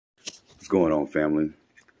going on, family?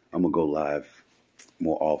 I'm gonna go live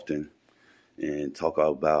more often and talk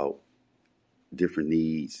about different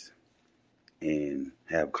needs and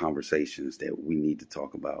have conversations that we need to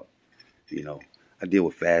talk about. You know, I deal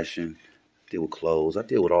with fashion, I deal with clothes, I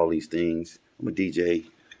deal with all these things. I'm a DJ,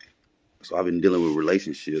 so I've been dealing with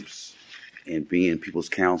relationships and being people's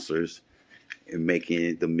counselors and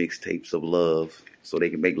making the mixtapes of love so they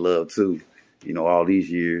can make love too, all these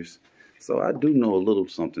years. So I do know a little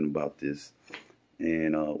something about this.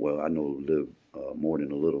 And, well, I know a little more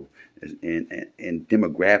than a little. And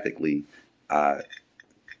demographically, I'm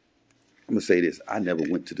going to say this. I never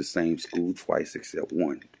went to the same school twice except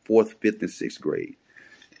one. 4th, 5th, and 6th grade.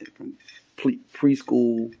 And from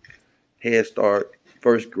preschool, Head Start,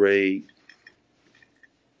 1st grade,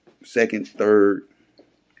 2nd, 3rd,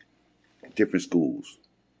 different schools.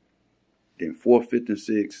 Then 4th, 5th, and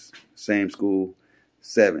 6th, same school.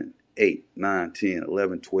 7, 8, 9, 10,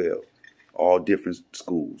 11, 12. All different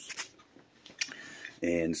schools.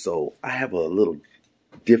 And so I have a little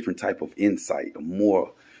different type of insight,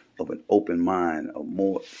 more of an open mind,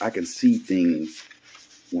 I can see things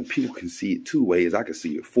when people can see it 2 ways, I can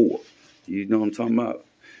see it 4. You know what I'm talking about?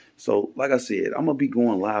 So, like I said, I'm going to be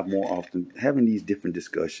going live more often, having these different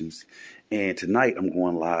discussions. And tonight I'm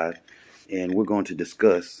going live and we're going to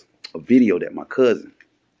discuss a video that my cousin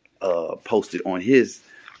posted on his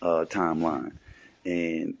timeline.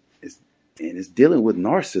 And it's dealing with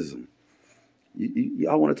narcissism.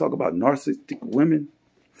 Y'all want to talk about narcissistic women?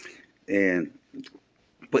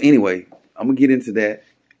 But anyway, I'm going to get into that.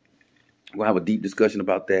 We'll have a deep discussion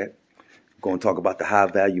about that. We're going to talk about the high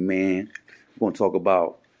value man. We're going to talk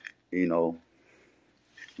about,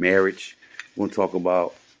 marriage. We're going to talk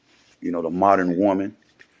about, the modern woman.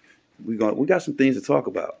 We got some things to talk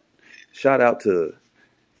about. Shout out to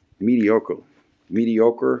Mediocre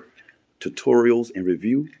Tutorials and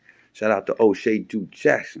Review. Shout out to O'Shea Duke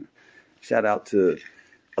Jackson. Shout out to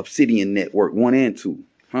Obsidian Network 1 and 2.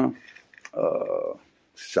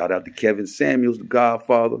 Shout out to Kevin Samuels, the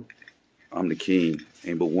Godfather. I'm the king.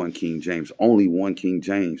 Ain't but one King James. Only one King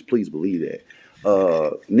James. Please believe that.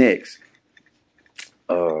 Next.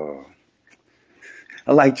 I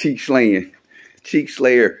like Cheek Slaying. Cheek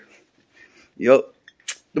Slayer. Yup.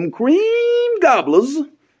 Them cream gobblers.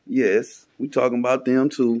 Yes. We talking about them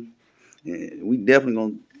too. And we definitely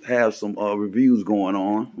gonna have some reviews going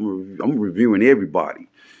on. I'm reviewing everybody.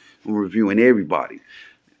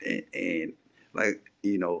 And like,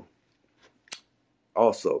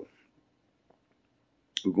 also,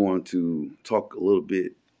 we're going to talk a little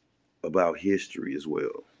bit about history as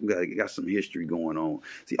well. We got some history going on.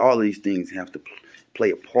 See, all of these things have to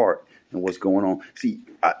play a part in what's going on. See,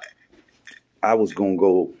 I was going to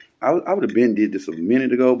go, I would have been did this a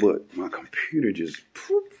minute ago, but my computer just,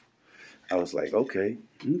 poof. I was like, okay,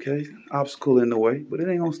 obstacle in the way, but it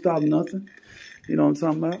ain't going to stop nothing. You know what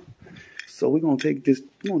I'm talking about? So we're going to take this,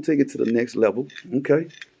 we're going to take it to the next level, okay?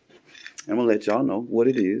 I'm going to let y'all know what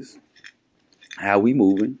it is, how we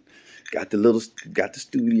moving. Got the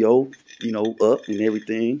studio, up and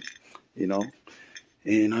everything,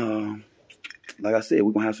 And like I said,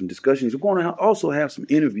 we're going to have some discussions. We're going to also have some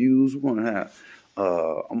interviews. We're going to have,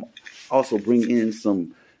 I'm also bring in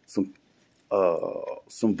some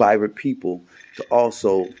vibrant people to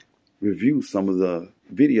also review some of the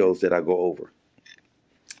videos that I go over.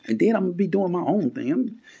 And then I'm going to be doing my own thing.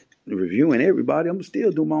 I'm reviewing everybody. I'm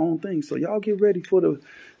still doing my own thing. So y'all get ready for the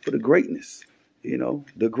greatness.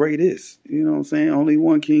 The greatest. You know what I'm saying? Only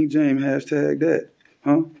one King James, hashtag that.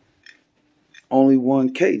 Huh? Only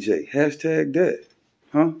one KJ, hashtag that.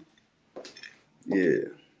 Huh? Yeah.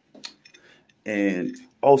 And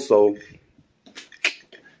also,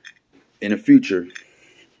 in the future,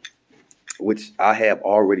 which I have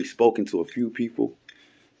already spoken to a few people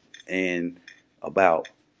and about,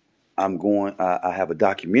 I have a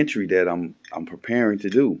documentary that I'm preparing to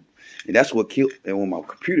do. And that's what killed, and when my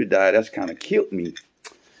computer died, that's kind of killed me.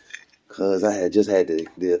 Cause I had just had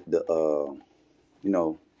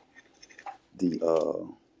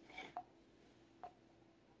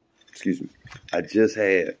excuse me. I just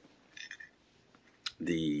had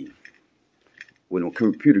when my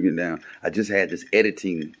computer went down, I just had this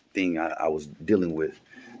editing thing I was dealing with.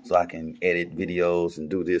 So I can edit videos and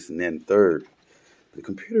do this and then third. The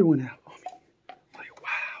computer went out on me. Like,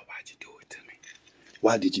 wow, why'd you do it to me?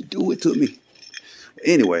 Why did you do it to me?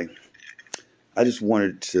 Anyway, I just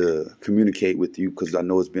wanted to communicate with you because I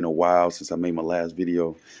know it's been a while since I made my last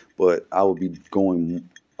video. But I will be going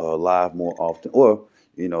live more often. Or,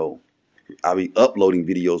 I'll be uploading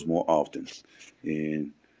videos more often.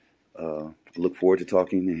 And look forward to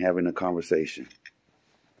talking and having a conversation.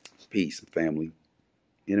 Peace, family.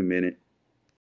 In a minute.